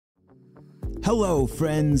Hello,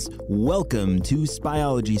 friends. Welcome to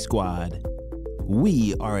Spyology Squad.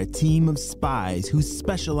 We are a team of spies who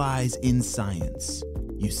specialize in science.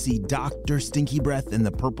 You see, Dr. Stinky Breath and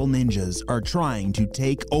the Purple Ninjas are trying to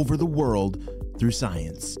take over the world through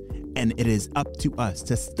science, and it is up to us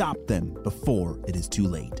to stop them before it is too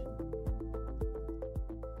late.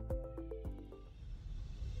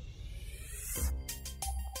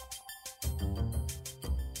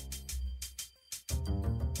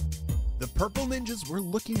 The Purple Ninjas were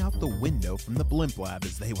looking out the window from the blimp lab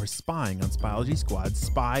as they were spying on Spyology Squad's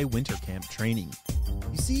spy winter camp training.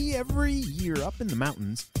 You see, every year up in the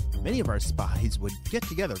mountains, many of our spies would get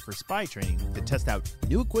together for spy training to test out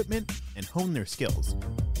new equipment and hone their skills.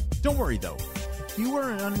 Don't worry though, if you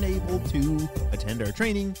are unable to attend our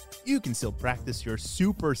training, you can still practice your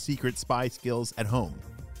super secret spy skills at home.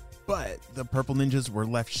 But the Purple Ninjas were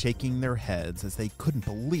left shaking their heads as they couldn't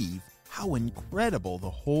believe how incredible the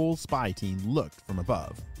whole spy team looked from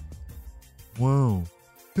above. Wow,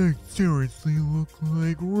 they seriously look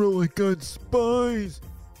like really good spies.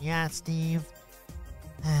 Yeah, Steve.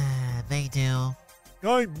 They do.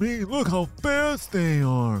 I mean, look how fast they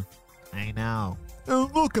are. I know.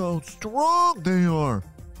 And look how strong they are.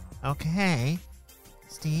 Okay.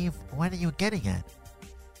 Steve, what are you getting at?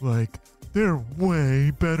 Like, they're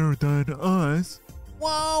way better than us.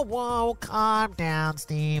 Whoa, calm down,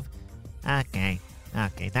 Steve. Okay,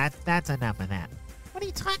 that's enough of that. What are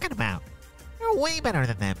you talking about? You're way better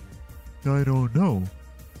than them. I don't know.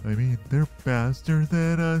 I mean, they're faster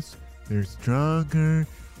than us. They're stronger.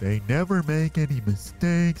 They never make any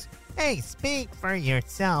mistakes. Hey, speak for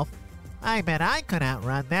yourself. I bet I could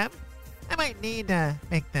outrun them. I might need to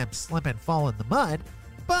make them slip and fall in the mud,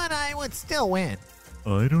 but I would still win.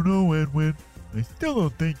 I don't know, Edwin. I still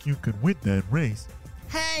don't think you can win that race.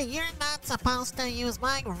 Hey, you're not supposed to use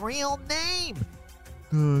my real name.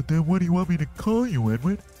 Then what do you want me to call you,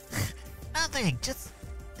 Edwin? Nothing. Just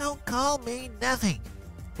don't call me nothing.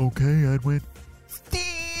 Okay, Edwin.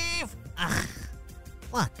 Steve! Ugh.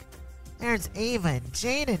 Look, there's Ava and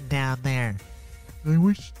Jaden down there. I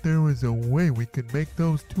wish there was a way we could make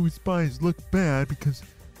those two spies look bad because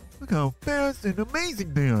look how fast and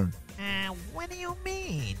amazing they are. What do you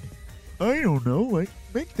mean? I don't know, like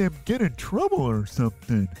make them get in trouble or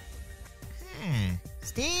something.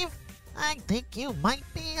 Steve, I think you might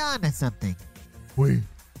be onto something. Wait,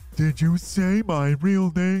 did you say my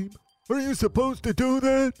real name? Are you supposed to do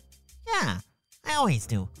that? Yeah, I always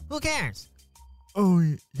do. Who cares? Oh,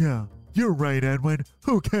 yeah, you're right, Edwin.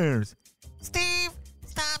 Who cares? Steve,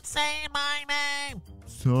 stop saying my name.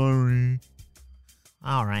 Sorry.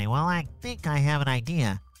 All right, well, I think I have an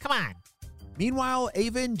idea. Come on. Meanwhile,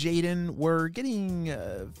 Ava and Jaden were getting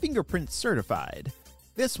Fingerprint certified.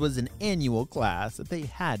 This was an annual class that they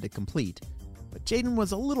had to complete, but Jaden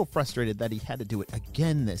was a little frustrated that he had to do it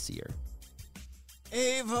again this year.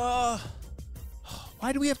 Ava,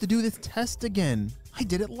 why do we have to do this test again? I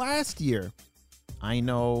did it last year. I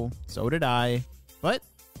know, so did I, but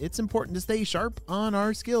it's important to stay sharp on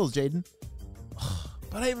our skills, Jaden.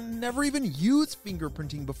 But I've never even used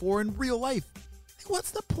fingerprinting before in real life.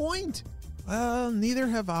 What's the point? Well, neither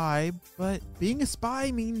have I, but being a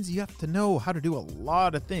spy means you have to know how to do a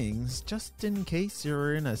lot of things just in case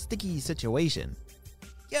you're in a sticky situation.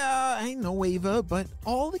 Yeah, I know, Ava, but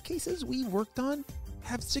all the cases we worked on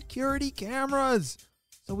have security cameras,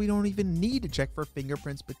 so we don't even need to check for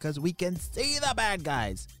fingerprints because we can see the bad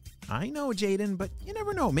guys. I know, Jaden, but you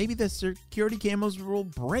never know. Maybe the security cameras will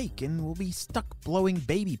break and we'll be stuck blowing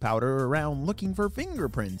baby powder around looking for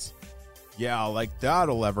fingerprints. Yeah, like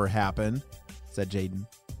that'll ever happen, said Jaden.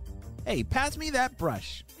 Hey, pass me that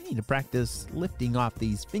brush. I need to practice lifting off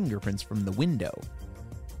these fingerprints from the window.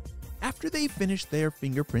 After they finished their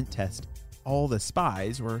fingerprint test, all the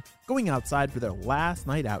spies were going outside for their last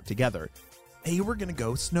night out together. They were going to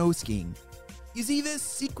go snow skiing. You see, this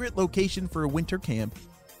secret location for a winter camp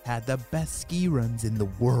had the best ski runs in the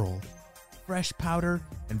world. Fresh powder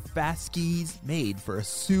and fast skis made for a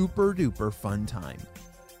super duper fun time.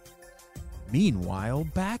 Meanwhile,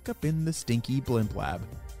 back up in the stinky blimp lab,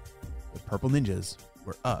 the Purple Ninjas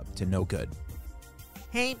were up to no good.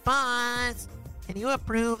 Hey, boss, can you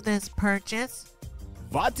approve this purchase?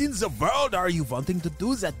 What in the world are you wanting to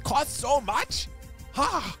do that costs so much?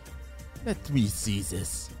 Ha! Let me see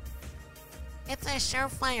this. It's a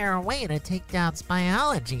surefire way to take down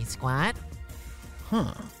Spyology Squad.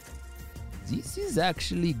 Huh. This is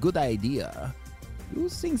actually a good idea. You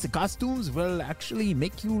think the costumes will actually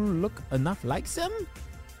make you look enough like them?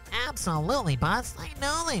 Absolutely, boss. I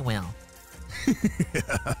know they will.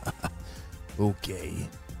 Okay,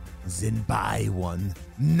 then buy one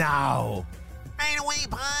now. Right away,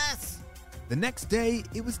 boss. The next day,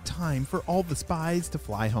 it was time for all the spies to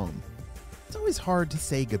fly home. It's always hard to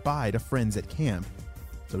say goodbye to friends at camp,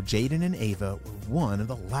 so Jaden and Ava were one of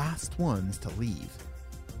the last ones to leave.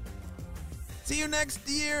 "See you next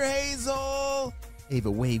year, Hazel!"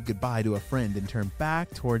 Ava waved goodbye to a friend and turned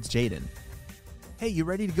back towards Jaden. "Hey, you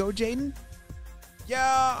ready to go, Jaden?"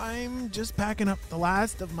 "Yeah, I'm just packing up the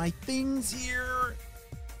last of my things here."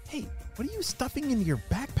 "Hey, what are you stuffing into your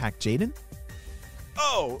backpack, Jaden?"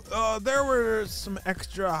 "Oh, there were some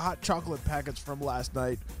extra hot chocolate packets from last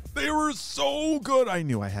night. They were so good. I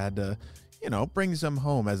knew I had to, bring some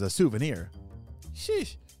home as a souvenir."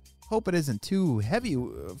 "Sheesh. Hope it isn't too heavy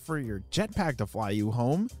for your jetpack to fly you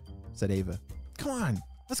home," said Ava. "Come on,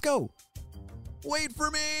 let's go." "Wait for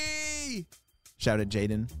me!" shouted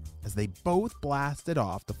Jaden as they both blasted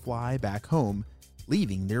off to fly back home,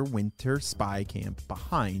 leaving their winter spy camp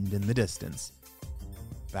behind in the distance.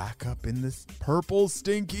 Back up in this purple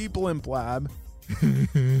stinky blimp lab.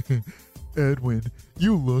 Edwin,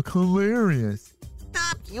 you look hilarious.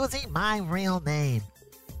 Stop using my real name.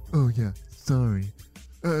 Oh yeah, sorry.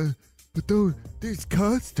 But these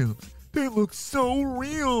costumes, they look so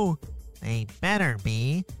real. They better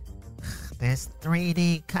be. This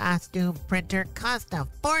 3D costume printer cost a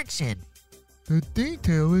fortune. The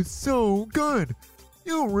detail is so good.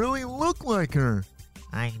 You really look like her.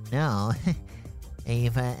 I know.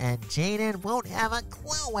 Ava and Jaden won't have a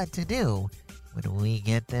clue what to do. When we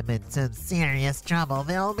get them in some serious trouble,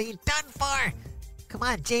 they'll be done for. Come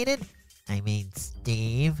on, Jaden. I mean,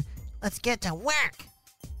 Steve. Let's get to work.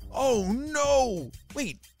 Oh no!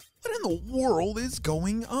 Wait, what in the world is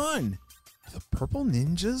going on? Are the purple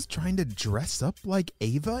ninjas trying to dress up like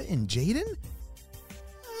Ava and Jaden?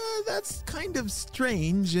 That's kind of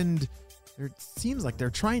strange, and it seems like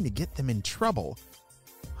they're trying to get them in trouble.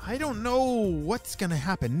 I don't know what's gonna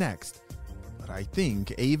happen next, but I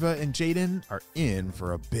think Ava and Jaden are in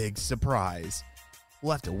for a big surprise.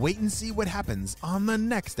 We'll have to wait and see what happens on the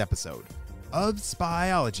next episode of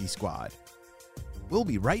Spyology Squad. We'll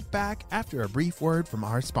be right back after a brief word from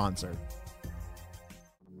our sponsor.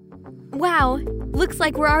 Wow, looks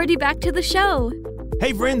like we're already back to the show.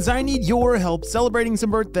 Hey friends, I need your help celebrating some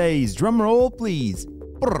birthdays. Drum roll, please.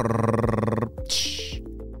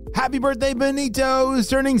 Happy birthday, Benito, who's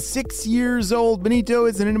turning 6 years old. Benito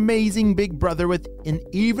is an amazing big brother with an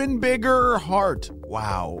even bigger heart.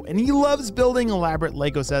 Wow. And he loves building elaborate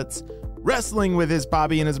Lego sets, wrestling with his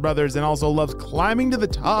Bobby and his brothers, and also loves climbing to the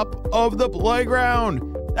top of the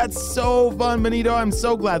playground. That's so fun, Benito. I'm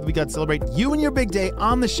so glad we got to celebrate you and your big day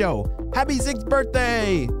on the show. Happy 6th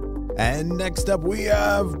birthday. And next up we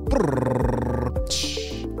have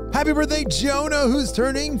happy birthday, Jonah, who's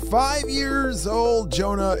turning 5 years old.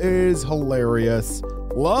 Jonah is hilarious,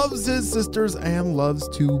 loves his sisters, and loves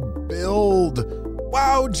to build.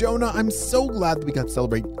 Wow, Jonah, I'm so glad that we got to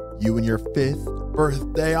celebrate you and your 5th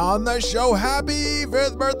birthday on the show. Happy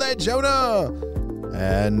 5th birthday, Jonah.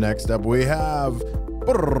 And next up we have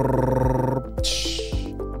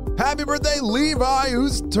happy birthday, Levi,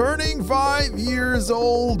 who's turning 5 years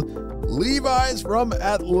old. Levi's from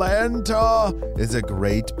Atlanta, is a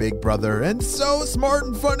great big brother and so smart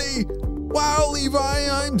and funny. Wow, Levi,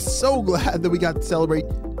 I'm so glad that we got to celebrate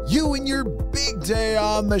you and your big day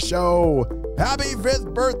on the show. Happy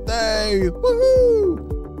 5th birthday.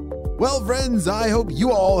 Woohoo! Well, friends, I hope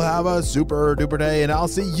you all have a super duper day, and I'll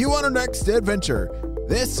see you on our next adventure.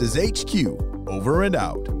 This is HQ, over and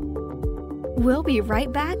out. We'll be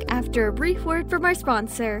right back after a brief word from our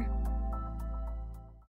sponsor.